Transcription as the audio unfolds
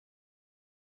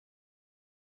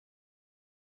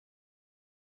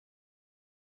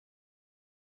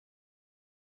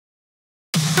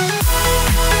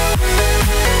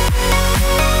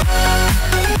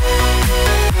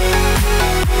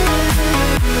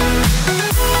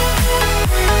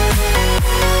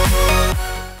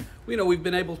We've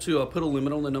been able to put a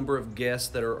limit on the number of guests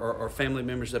that are family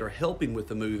members that are helping with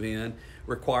the move-in,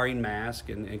 requiring masks.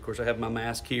 And of course, I have my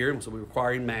mask here, so we're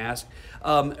requiring masks.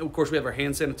 Of course, we have our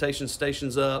hand sanitation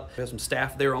stations up. We have some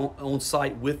staff there on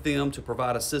site with them to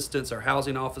provide assistance. Our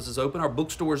housing office is open. Our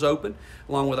bookstore is open,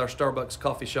 along with our Starbucks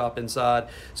coffee shop inside.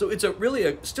 So it's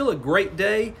still a great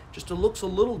day, just it looks a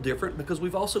little different because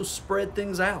we've also spread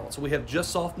things out. So we have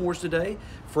just sophomores today,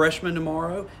 freshmen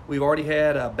tomorrow. We've already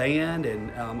had a band,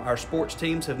 and our sports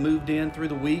teams have moved in through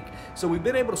the week. So we've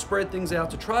been able to spread things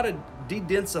out to try to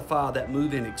de-densify that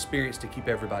move-in experience to keep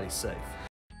everybody safe.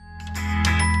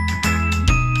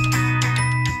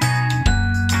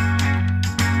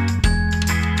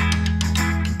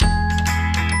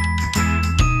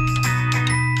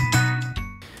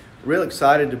 Real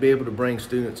excited to be able to bring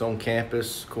students on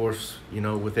campus. Of course,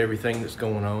 with everything that's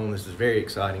going on, this is a very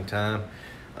exciting time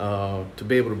to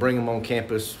be able to bring them on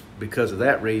campus because of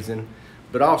that reason,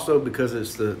 but also because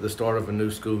it's the start of a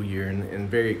new school year, and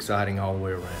very exciting all the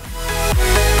way around.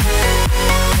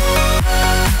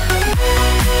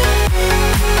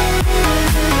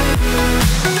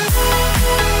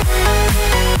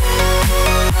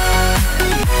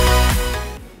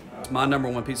 My number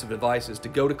one piece of advice is to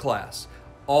go to class.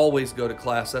 Always go to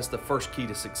class. That's the first key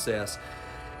to success.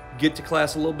 Get to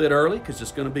class a little bit early because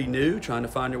it's going to be new, trying to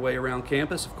find your way around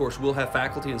campus. Of course, we'll have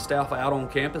faculty and staff out on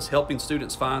campus helping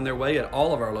students find their way at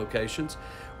all of our locations.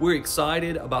 We're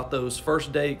excited about those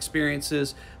first day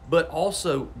experiences, but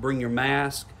also bring your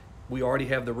mask. We already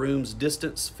have the rooms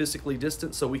physically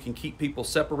distanced, so we can keep people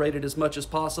separated as much as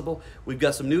possible. We've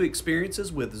got some new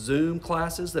experiences with Zoom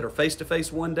classes that are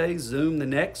face-to-face one day, Zoom the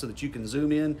next, so that you can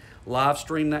Zoom in, live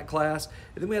stream that class.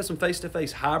 And then we have some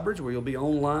face-to-face hybrids where you'll be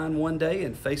online one day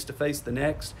and face-to-face the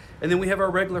next. And then we have our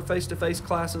regular face-to-face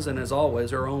classes, and as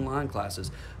always, our online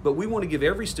classes. But we want to give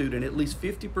every student at least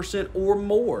 50% or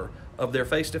more of their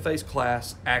face-to-face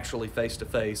class actually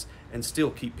face-to-face, and still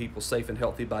keep people safe and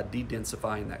healthy by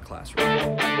de-densifying that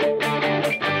classroom.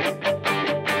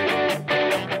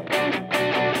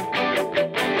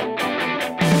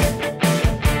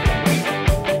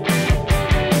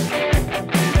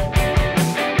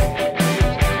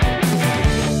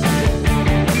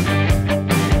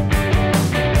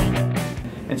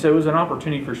 So it was an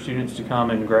opportunity for students to come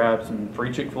and grab some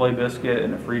free Chick-fil-A biscuit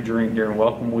and a free drink during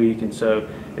Welcome Week, and so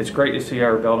it's great to see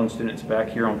our Belton students back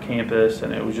here on campus,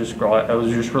 and it was just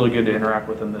really good to interact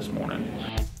with them this morning.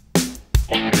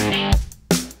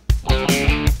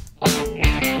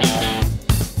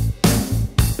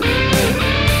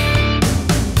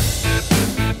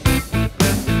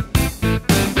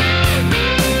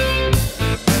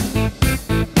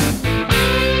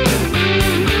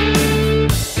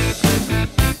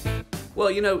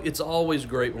 Well, it's always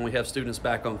great when we have students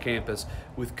back on campus.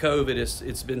 With COVID,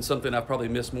 it's been something I've probably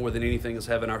missed more than anything, is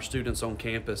having our students on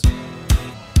campus.